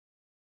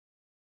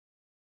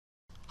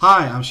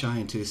Hi, I'm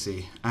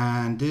Shine2C,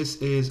 and this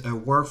is a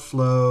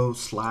workflow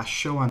slash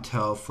show and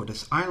tell for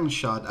this island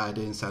shot I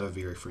did inside of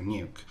V-ray for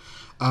Nuke.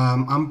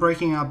 I'm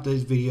breaking up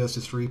these videos to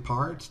three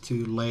parts: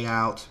 to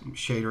layout,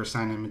 shader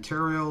assignment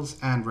materials,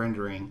 and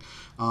rendering,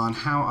 on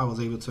how I was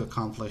able to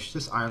accomplish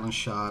this island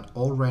shot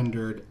all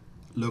rendered,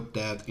 looked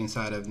at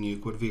inside of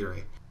Nuke with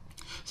V-ray.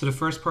 So the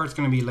first part is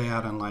going to be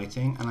layout and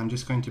lighting, and I'm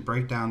just going to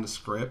break down the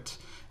script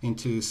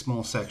into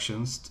small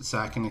sections so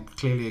I can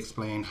clearly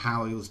explain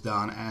how it was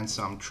done and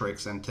some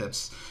tricks and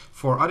tips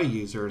for other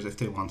users if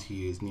they want to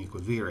use Nuke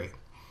with V-ray.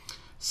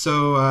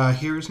 So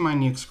here's my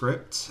Nuke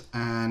script,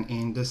 and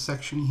in this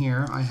section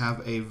here I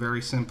have a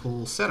very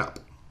simple setup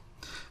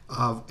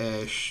of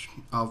the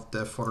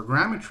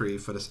photogrammetry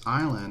for this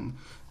island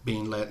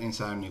being lit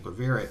inside of Nuke with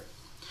V-ray.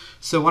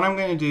 So what I'm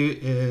going to do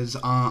is,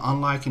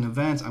 unlike in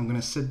events, I'm going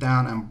to sit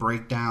down and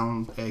break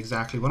down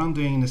exactly what I'm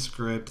doing in the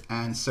script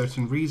and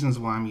certain reasons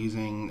why I'm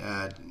using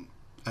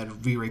a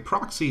V-ray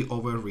Proxy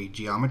over read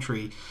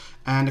geometry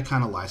and the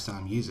kind of lifestyle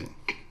I'm using.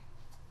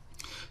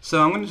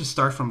 So I'm going to just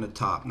start from the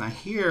top. Now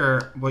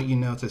here, what you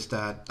notice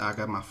that I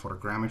got my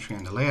photogrammetry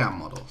and the layout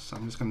model. So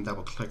I'm just going to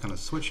double click on the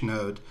switch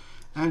node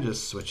and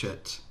just switch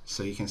it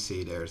so you can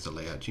see there's the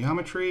layout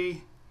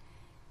geometry.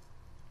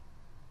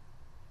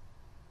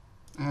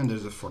 And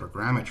there's a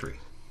photogrammetry.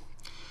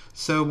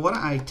 So what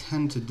I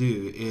tend to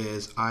do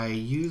is I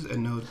use a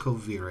node called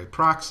V-ray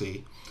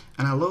Proxy,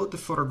 and I load the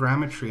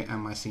photogrammetry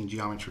and my scene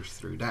geometry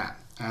through that.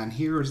 And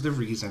here is the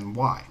reason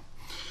why.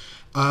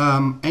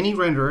 Any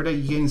renderer that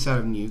you get inside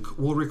of Nuke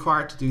will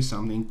require to do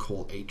something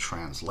called a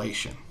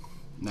translation.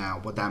 Now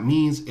what that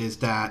means is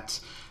that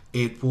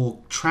it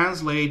will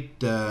translate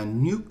the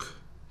Nuke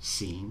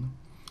scene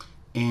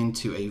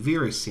into a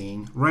V-ray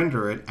scene,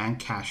 render it, and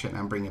cache it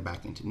and bring it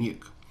back into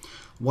Nuke.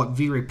 What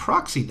V-ray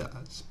Proxy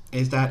does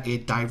is that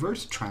it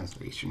diverts the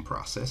translation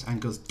process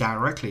and goes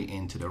directly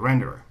into the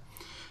renderer.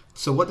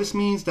 So what this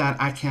means that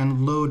I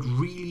can load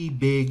really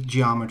big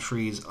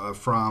geometries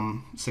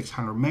from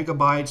 600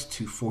 megabytes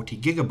to 40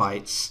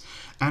 gigabytes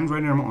and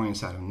render them all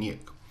inside of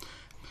Nuke.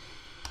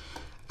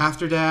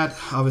 After that,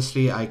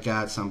 obviously I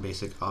got some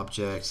basic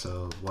objects.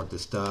 So what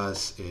this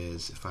does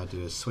is, if I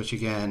do a switch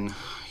again,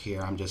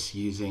 here I'm just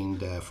using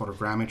the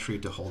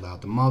photogrammetry to hold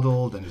out the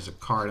model. Then there's a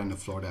card on the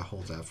floor that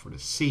holds out for the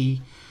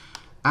C.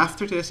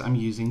 After this, I'm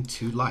using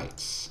two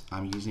lights.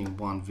 I'm using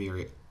one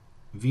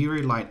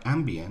V-ray Light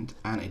Ambient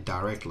and a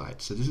direct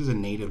light. So this is a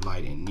native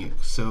light in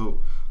Nuke. So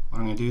what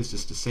I'm going to do is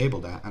just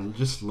disable that and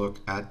just look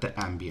at the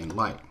ambient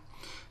light.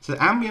 So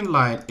the ambient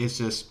light is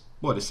just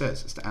what it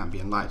says. It's the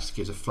ambient light. It just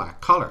gives a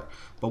flat color.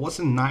 But what's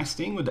a nice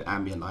thing with the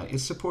ambient light, it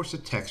supports the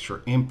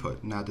texture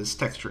input. Now this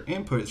texture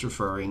input is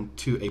referring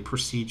to a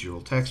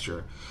procedural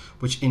texture,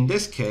 which in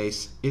this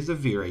case is a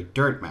V-ray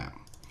dirt map.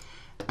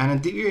 And a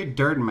V-ray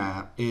dirt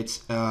map,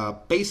 it's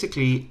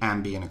basically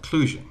ambient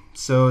occlusion.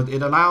 So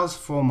it allows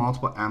for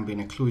multiple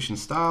ambient occlusion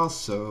styles.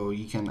 So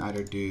you can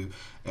either do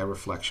a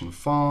reflection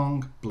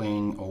Phong,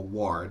 bling, or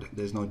ward.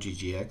 There's no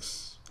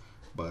GGX,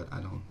 but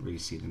I don't really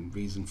see the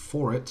reason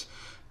for it.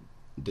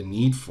 The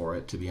need for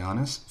it, to be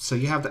honest. So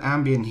you have the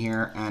ambient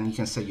here, and you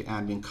can set your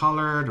ambient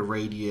color, the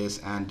radius,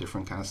 and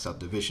different kind of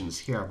subdivisions.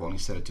 Here I've only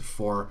set it to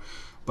 4,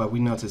 but we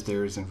notice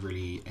there isn't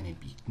really any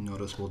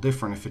noticeable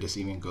difference if it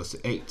even goes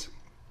to 8.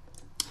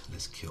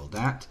 Let's kill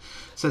that.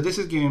 So this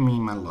is giving me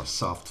my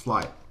soft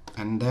light,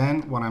 and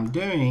then what I'm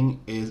doing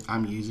is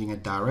I'm using a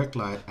direct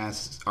light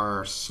as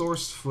our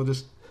source for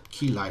this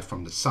key light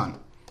from the sun.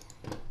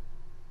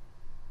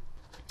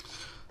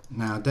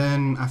 Now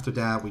then, after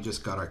that, we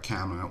just got our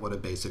camera with a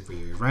basic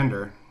V-ray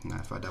render. Now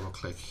if I double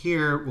click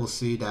here, we'll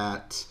see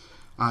that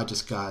I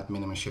just got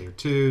minimum shader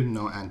 2,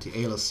 no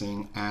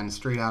anti-aliasing, and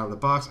straight out of the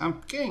box,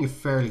 I'm getting a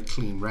fairly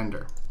clean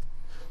render.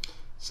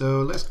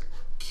 So let's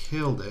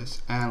kill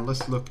this and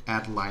let's look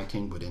at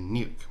lighting within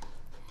Nuke.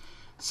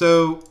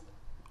 So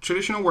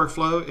traditional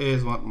workflow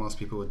is what most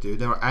people would do.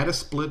 They would either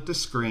split the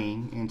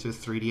screen into a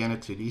 3D and a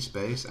 2D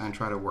space and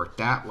try to work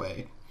that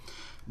way.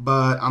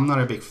 But I'm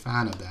not a big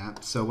fan of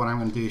that. So what I'm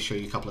going to do is show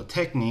you a couple of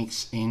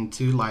techniques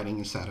into lighting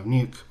inside of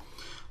Nuke.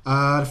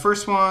 The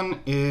first one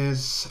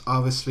is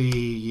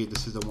obviously,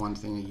 this is the one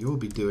thing that you'll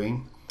be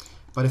doing.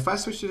 But if I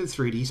switch to the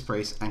 3D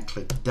space and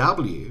click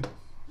W,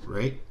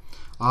 right,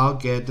 I'll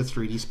get the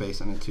 3D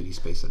space and the 2D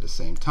space at the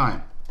same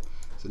time.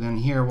 So then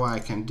here what I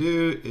can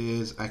do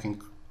is I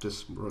can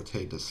just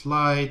rotate this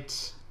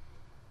light,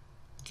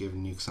 give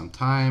Nuke some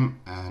time,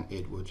 and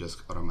it will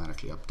just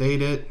automatically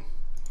update it.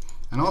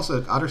 And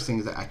also other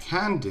things that I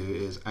can do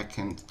is I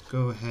can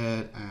go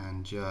ahead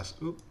and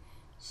just,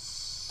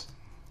 oops,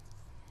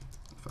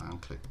 if I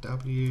unclick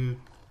W,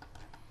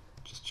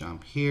 just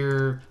jump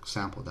here,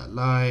 sample that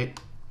light.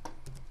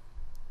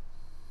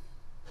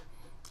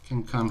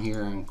 Can come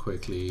here and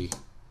quickly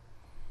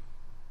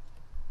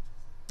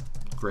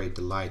grade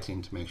the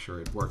lighting to make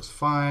sure it works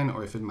fine,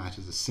 or if it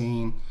matches the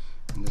scene.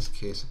 In this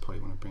case, I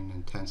probably want to bring the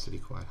intensity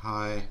quite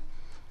high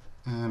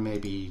and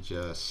maybe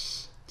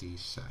just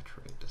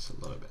desaturate this a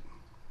little bit.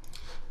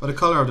 But the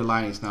color of the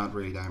lighting is not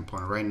really that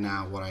important right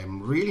now. What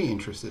I'm really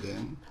interested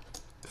in,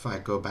 if I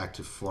go back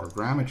to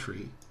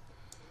photogrammetry,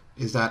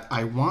 is that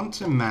I want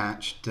to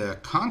match the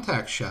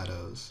contact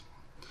shadows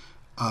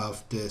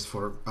of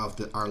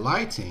our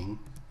lighting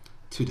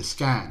to the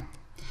scan.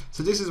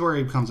 So this is where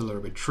it becomes a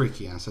little bit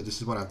tricky, and so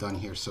this is what I've done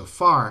here so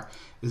far,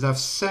 is I've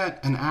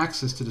set an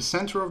axis to the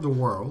center of the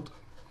world,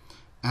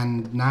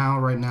 and now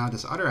right now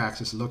this other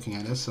axis is looking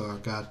at it, so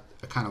I've got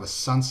a kind of a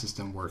sun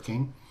system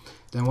working.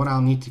 Then what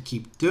I'll need to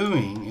keep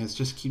doing is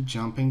just keep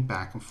jumping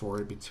back and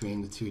forth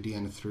between the 2D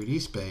and the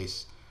 3D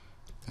space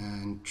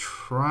and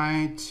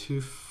try to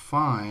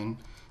find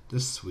the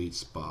sweet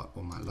spot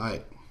on my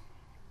light.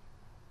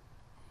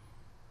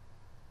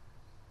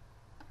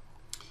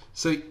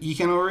 So you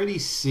can already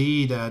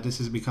see that this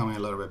is becoming a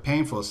little bit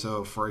painful.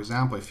 So for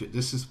example, if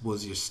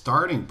was your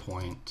starting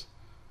point,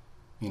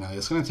 you know,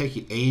 it's going to take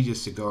you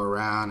ages to go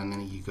around, and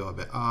then you go a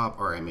bit up,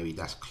 or maybe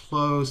that's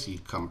close, you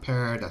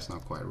compare, that's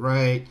not quite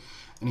right,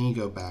 and then you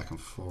go back and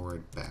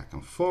forward, back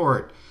and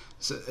forward.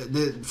 So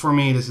for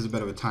me, this is a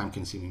bit of a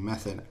time-consuming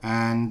method.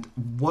 And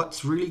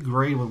what's really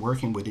great with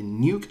working with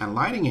Nuke and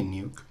lighting in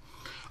Nuke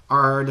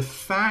are the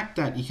fact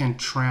that you can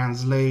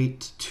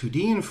translate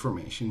 2D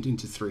information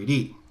into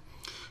 3D.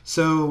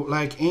 So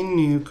like in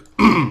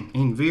Nuke,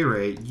 in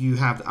V-ray, you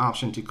have the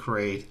option to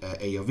create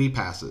AOV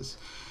passes.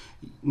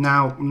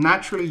 Now,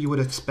 naturally, you would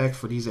expect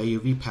for these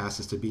AOV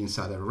passes to be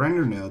inside a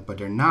render node, but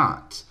they're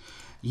not.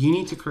 You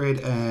need to create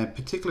a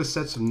particular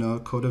sets of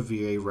node called a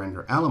V-ray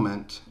render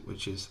element,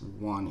 which is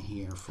one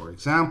here, for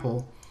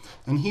example.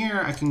 And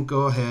here I can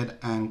go ahead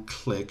and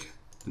click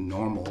the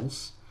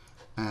normals.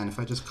 And if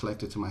I just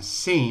collect it to my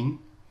scene,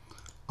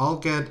 I'll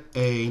get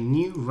a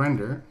new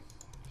render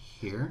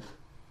here.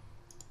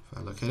 If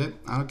I look at it,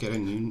 I'll get a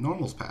new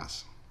normals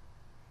pass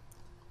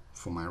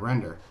for my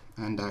render.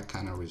 And that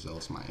kind of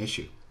resolves my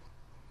issue.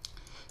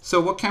 So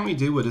what can we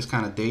do with this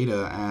kind of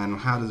data, and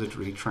how does it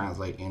really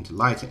translate into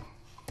lighting?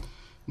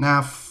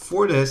 Now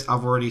for this,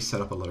 I've already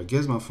set up a little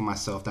gizmo for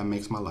myself that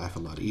makes my life a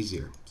lot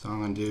easier. So what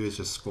I'm going to do is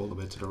just scroll a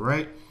bit to the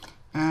right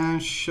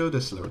and show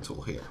this little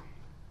tool here.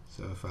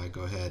 So if I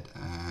go ahead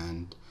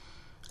and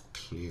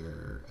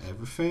clear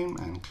everything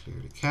and clear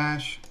the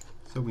cache,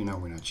 so we know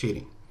we're not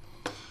cheating.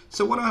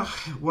 So what I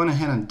went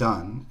ahead and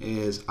done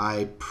is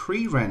I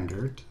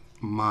pre-rendered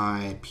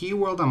my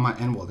Pworld and my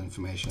Nworld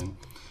information,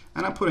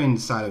 and I put it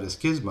inside of this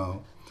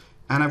gizmo,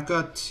 and I've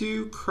got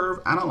two curve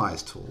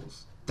analyze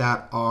tools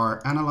that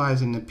are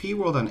analyzing the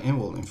Pworld and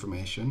Nworld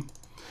information,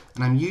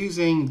 and I'm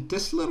using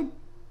this little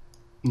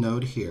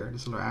node here,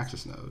 this little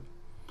axis node,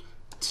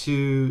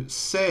 to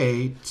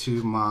say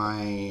to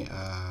my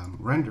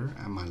render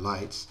and my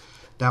lights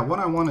that what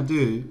I want to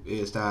do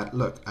is that,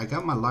 look, I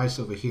got my lights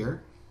over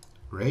here,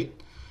 right?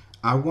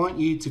 I want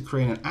you to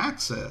create an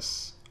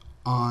axis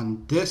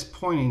on this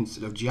point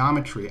of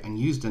geometry and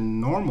use the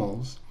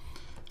normals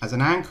as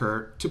an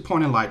anchor to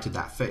point a light to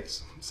that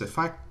face. So if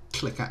I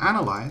click on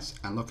Analyze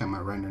and look at my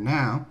render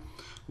now,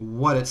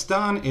 what it's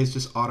done is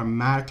just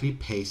automatically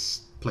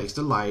place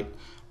the light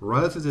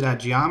relative to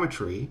that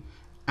geometry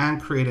and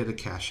created a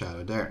cast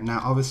shadow there. Now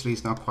obviously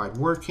it's not quite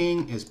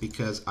working, is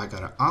because I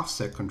got an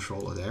offset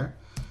controller there.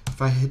 If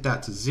I hit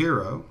that to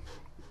 0,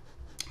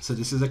 so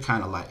this is the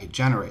kind of light it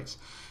generates.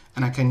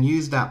 And I can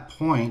use that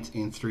point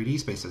in 3D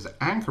space as an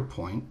anchor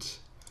point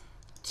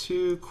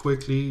to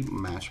quickly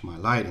match my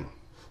lighting.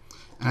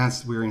 And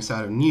as we're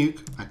inside of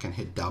Nuke, I can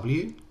hit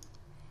W,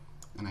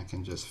 and I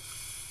can just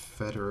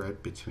feather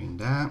it between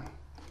that,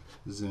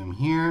 zoom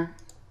here,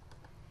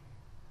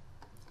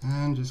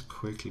 and just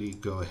quickly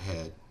go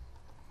ahead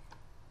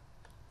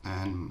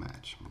and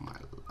match my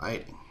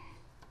lighting.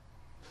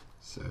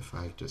 So if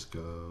I just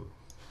go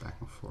back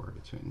and forth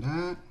between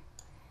that,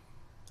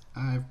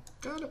 I've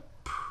got a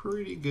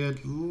pretty good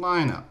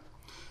lineup.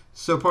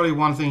 So probably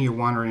one thing you're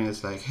wondering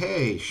is like,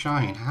 hey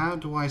Shine, how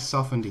do I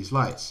soften these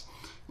lights?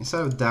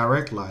 Instead of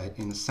direct light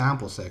in the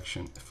sample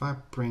section, if I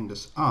bring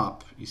this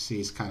up, you see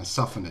it's kind of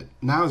softened it.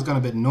 Now it's gone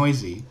a bit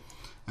noisy,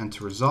 and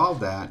to resolve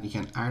that, you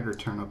can either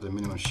turn up the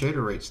minimum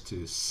shader rates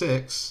to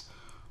 6,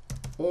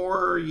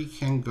 or you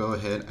can go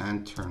ahead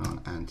and turn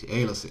on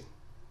anti-aliasing,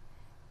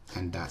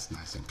 and that's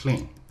nice and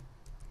clean.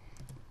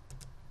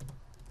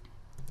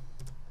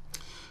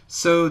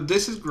 So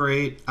this is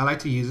great. I like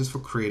to use this for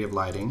creative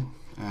lighting,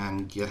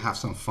 and you have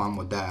some fun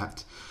with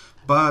that.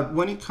 But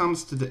when it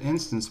comes to the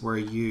instance where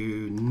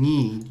you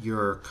need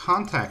your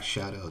contact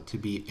shadow to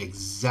be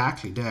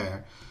exactly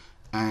there,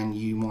 and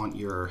you want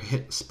your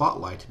hit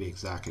spotlight to be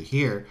exactly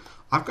here,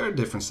 I've got a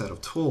different set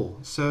of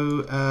tools.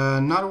 So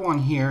another one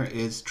here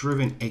is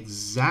driven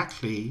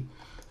exactly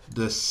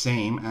the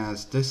same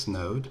as this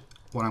node.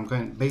 What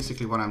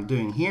I'm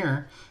doing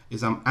here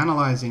is I'm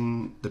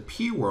analyzing the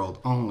Pworld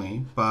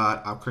only,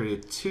 but I've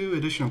created two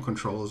additional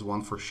controls,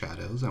 one for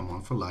shadows and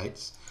one for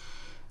lights.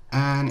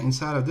 And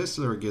inside of this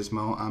little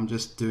gizmo, I'm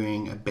just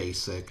doing a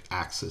basic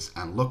axis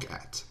and look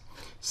at.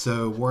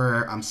 So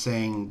where I'm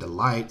saying the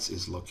lights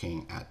is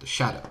looking at the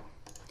shadow.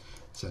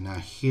 So now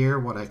here,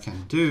 what I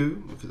can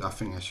do, because I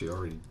think I should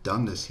already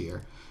done this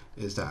here,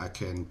 is that I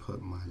can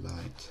put my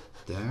light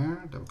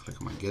there, double click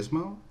on my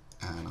gizmo,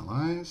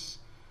 analyze,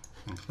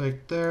 and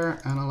click there,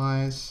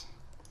 analyze,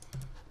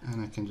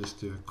 and I can just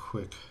do a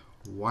quick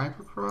wipe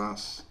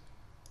across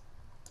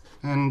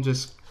and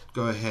just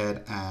go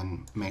ahead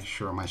and make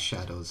sure my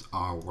shadows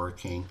are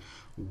working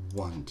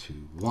 1 to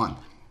 1.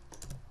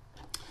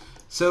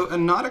 So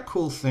another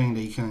cool thing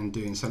that you can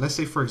do, so let's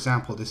say for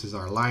example this is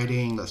our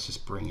lighting, let's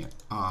just bring it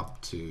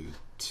up to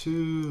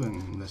 2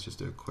 and let's just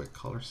do a quick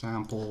color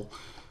sample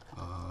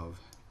of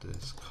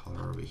this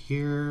color over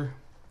here.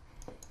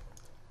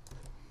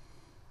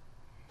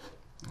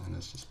 And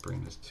let's just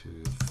bring this to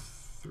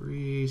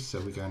 3,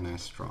 so we got a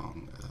nice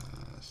strong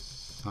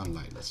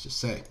sunlight, let's just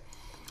say.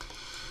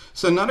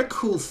 So another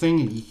cool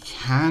thing that you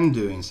can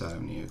do inside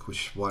of Nuke,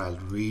 which what I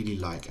really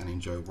like and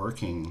enjoy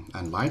working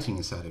and lighting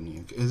inside of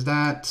Nuke, is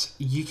that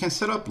you can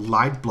set up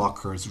light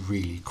blockers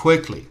really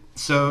quickly.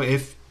 So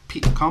if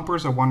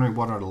compers are wondering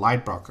what are the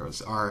light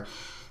blockers are,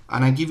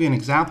 and I give you an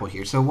example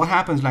here. So what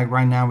happens, like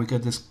right now we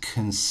got this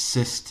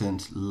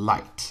consistent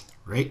light,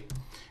 right?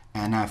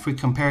 And if we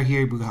compare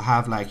here, we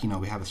have like,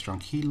 we have a strong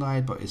key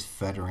light, but it's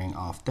feathering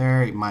off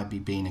there. It might be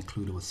being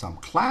included with some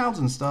clouds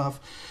and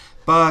stuff,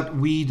 but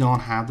we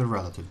don't have the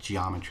relative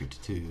geometry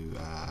to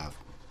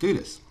do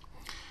this.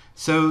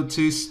 So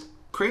to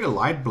create a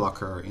light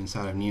blocker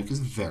inside of Nuke is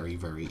very,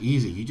 very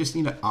easy. You just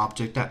need an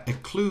object that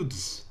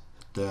occludes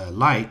the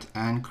light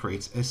and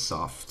creates a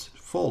soft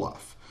fall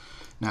off.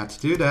 Now to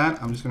do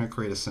that, I'm just going to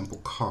create a simple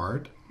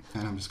card,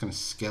 and I'm just going to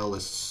scale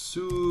this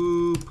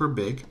super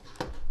big.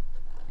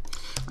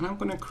 And I'm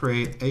going to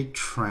create a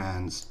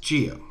trans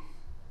geo,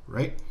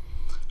 right?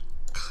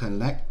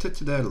 Connect it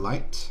to the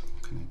light,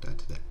 connect that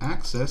to the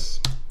axis,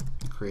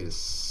 and create a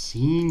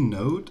scene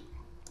node,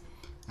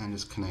 and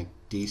just connect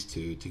these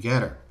two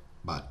together.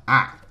 But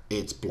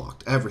it's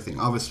blocked everything,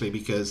 obviously,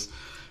 because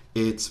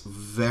it's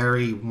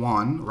very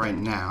right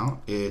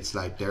now. It's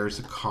like there's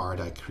a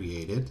card I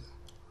created,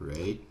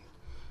 right?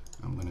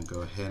 I'm going to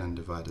go ahead and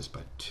divide this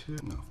by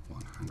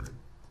 100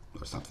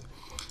 or something.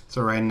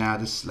 So right now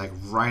this is like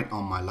right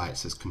on my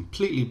lights. It's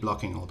completely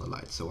blocking all the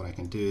lights. So what I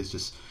can do is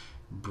just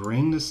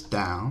bring this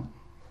down.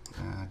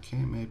 Okay,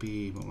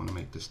 maybe we want to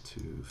make this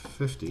to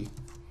 50.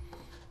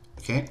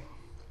 Okay.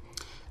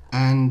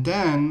 And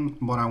then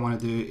what I want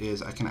to do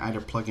is I can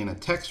either plug in a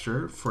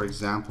texture. For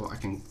example, I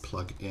can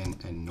plug in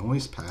a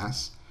noise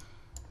pass.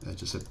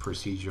 Just a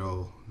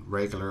procedural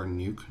regular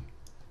Nuke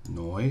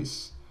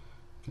noise.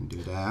 I can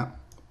do that.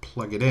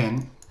 Plug it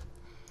in.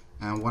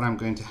 And what I'm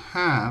going to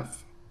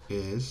have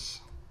is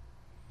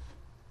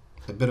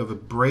a bit of a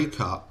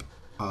breakup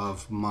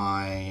of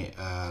my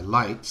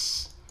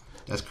lights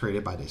that's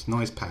created by this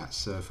noise pass.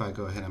 So if I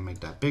go ahead and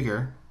make that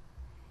bigger,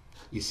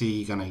 you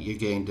see you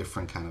gain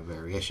different kind of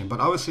variation, but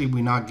obviously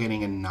we're not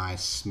getting a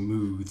nice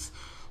smooth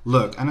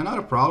look. And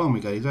another problem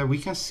we got is that we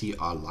can see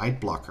our light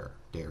blocker.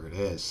 There it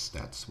is.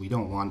 We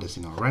don't want this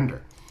in our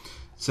render.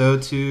 So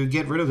to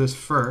get rid of this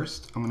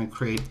first, I'm going to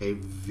create a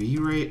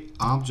V-ray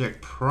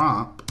object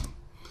prop.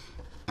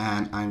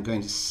 And I'm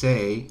going to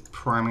say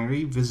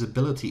primary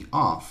visibility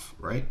off,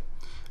 right?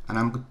 And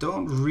I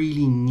don't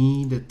really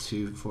need it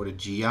for the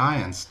GI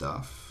and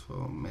stuff.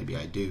 Well, maybe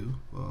I do.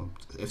 Well,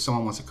 if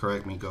someone wants to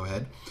correct me, go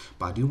ahead.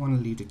 But I do want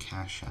to leave the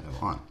cast shadow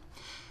on.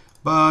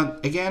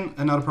 But again,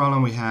 another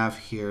problem we have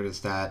here is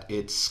that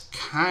it's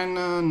kind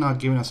of not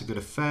giving us a good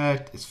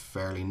effect. It's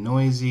fairly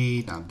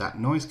noisy. Now that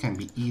noise can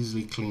be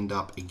easily cleaned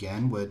up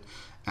again with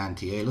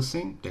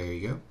anti-aliasing. There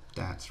you go.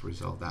 That's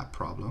resolved that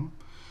problem.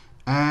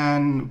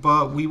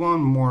 But we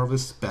want more of a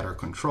better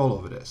control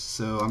over this.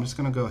 So I'm just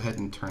going to go ahead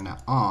and turn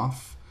that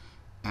off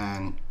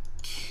and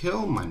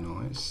kill my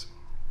noise.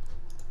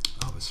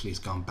 Obviously it's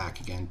gone back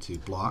again to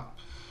block.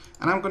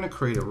 And I'm going to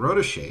create a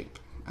rotor shape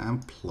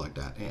and plug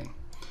that in.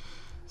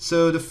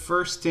 So the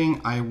first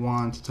thing I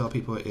want to tell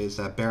people is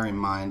that bear in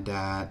mind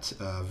that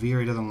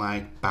V-ray doesn't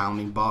like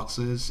bounding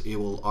boxes. It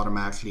will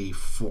automatically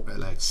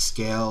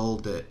scale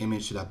the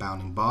image to that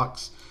bounding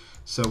box.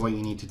 So what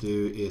you need to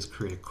do is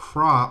create a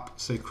crop,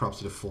 so it crops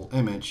to the full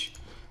image.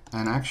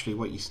 And actually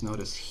what you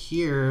notice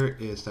here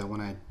is that when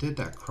I did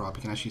that crop,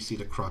 you can actually see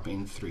the crop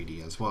in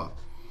 3D as well.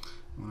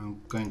 What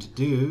I'm going to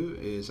do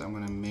is I'm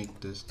going to make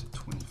this to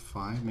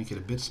 25, make it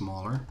a bit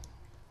smaller.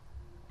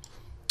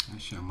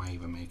 Actually, I might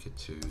even make it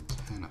to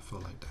 10. I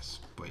feel like that's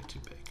way too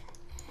big.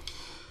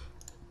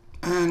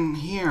 And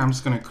here I'm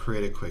just going to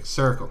create a quick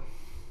circle.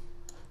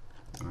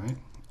 All right,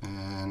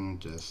 and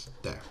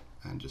just there.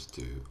 And just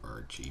do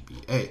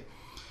RGBA.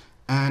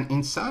 And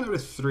inside of the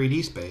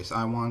 3D space,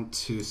 I want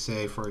to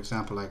say, for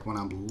example, like when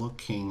I'm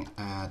looking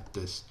at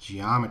this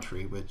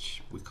geometry,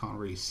 which we can't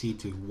really see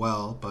too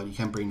well, but you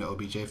can bring the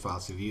OBJ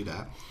files to view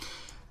that.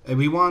 And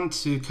we want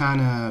to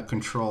kind of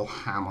control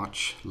how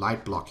much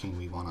light blocking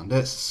we want on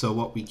this. So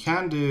what we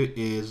can do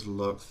is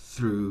look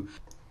through,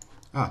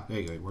 there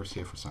you go, it works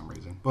here for some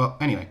reason. Well,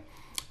 anyway,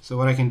 so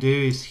what I can do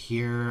is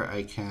here,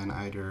 I can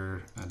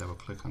either double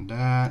click on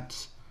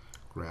that,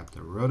 grab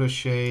the rotor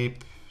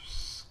shape,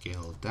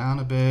 scale it down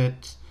a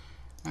bit,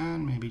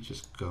 and maybe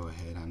just go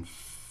ahead and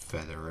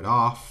feather it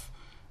off.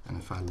 And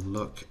if I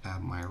look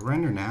at my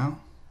render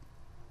now,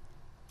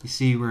 you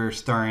see we're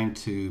starting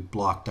to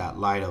block that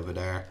light over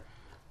there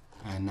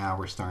And now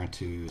we're starting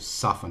to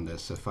soften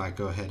this. So if I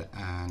go ahead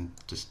and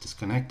just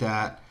disconnect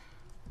that,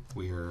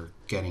 we're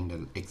getting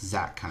the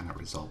exact kind of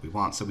result we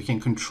want. So we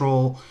can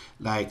control,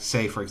 like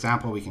say for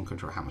example, we can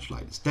control how much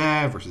light is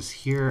there versus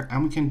here,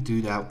 and we can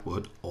do that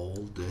with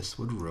all this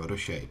with rotor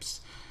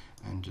shapes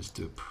and just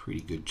do a pretty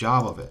good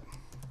job of it.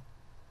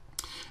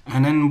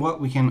 And then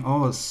what we can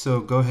also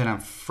go ahead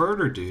and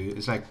further do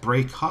is like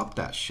break up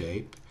that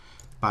shape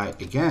by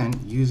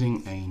again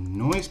using a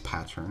noise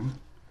pattern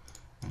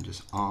and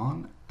just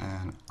on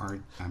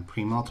and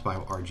pre-multiply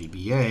with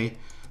RGBA.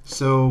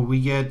 So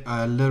we get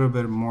a little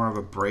bit more of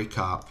a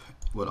breakup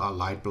with our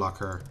light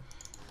blocker,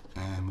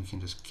 and we can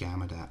just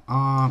gamma that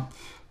up,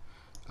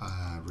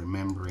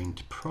 remembering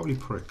to probably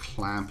put a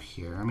clamp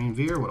here. I mean,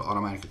 V-ray would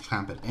automatically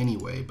clamp it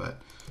anyway,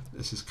 but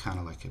this is kind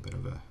of like a bit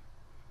of a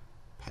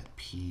pet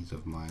peeve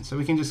of mine. So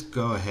we can just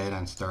go ahead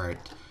and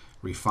start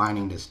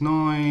refining this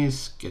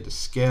noise, get the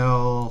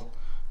scale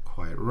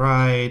quite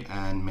right,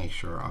 and make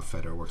sure our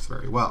feather works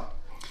very well.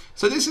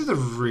 So this is a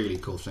really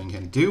cool thing you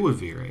can do with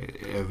V-ray,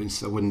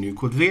 with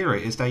Nuke with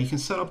V-ray, is that you can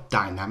set up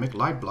dynamic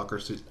light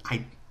blockers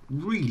to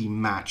really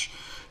match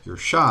your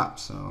shot.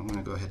 So I'm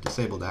going to go ahead and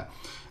disable that.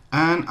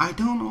 And I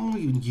don't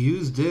only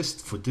use this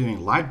for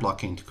doing light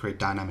blocking to create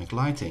dynamic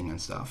lighting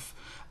and stuff.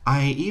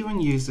 I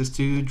even use this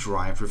to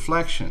drive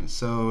reflections.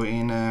 So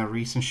in a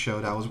recent show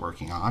that I was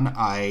working on,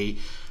 I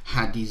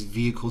had these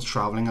vehicles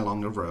traveling along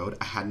the road.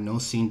 I had no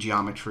scene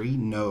geometry,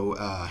 no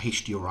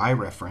HDRI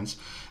reference,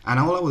 and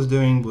all I was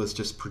doing was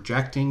just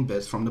projecting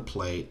bits from the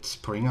plate,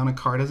 putting on a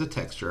card as a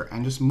texture,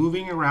 and just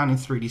moving around in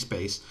 3D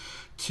space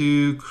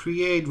to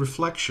create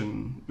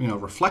reflection,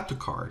 reflector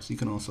cards, you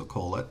can also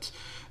call it.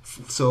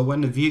 So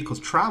when the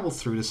vehicles travel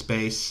through the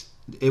space,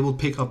 it will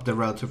pick up the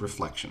relative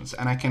reflections,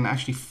 and I can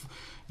actually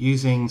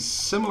using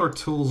similar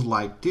tools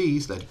like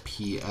these, that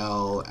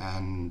PL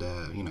and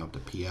the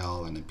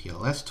PL and the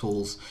PLS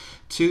tools,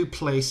 to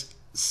place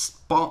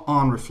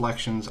spot-on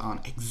reflections on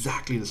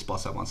exactly the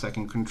spots I want. So I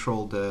can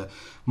control the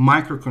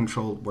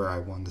microcontrol where I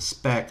want the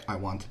spec I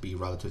want to be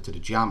relative to the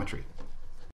geometry.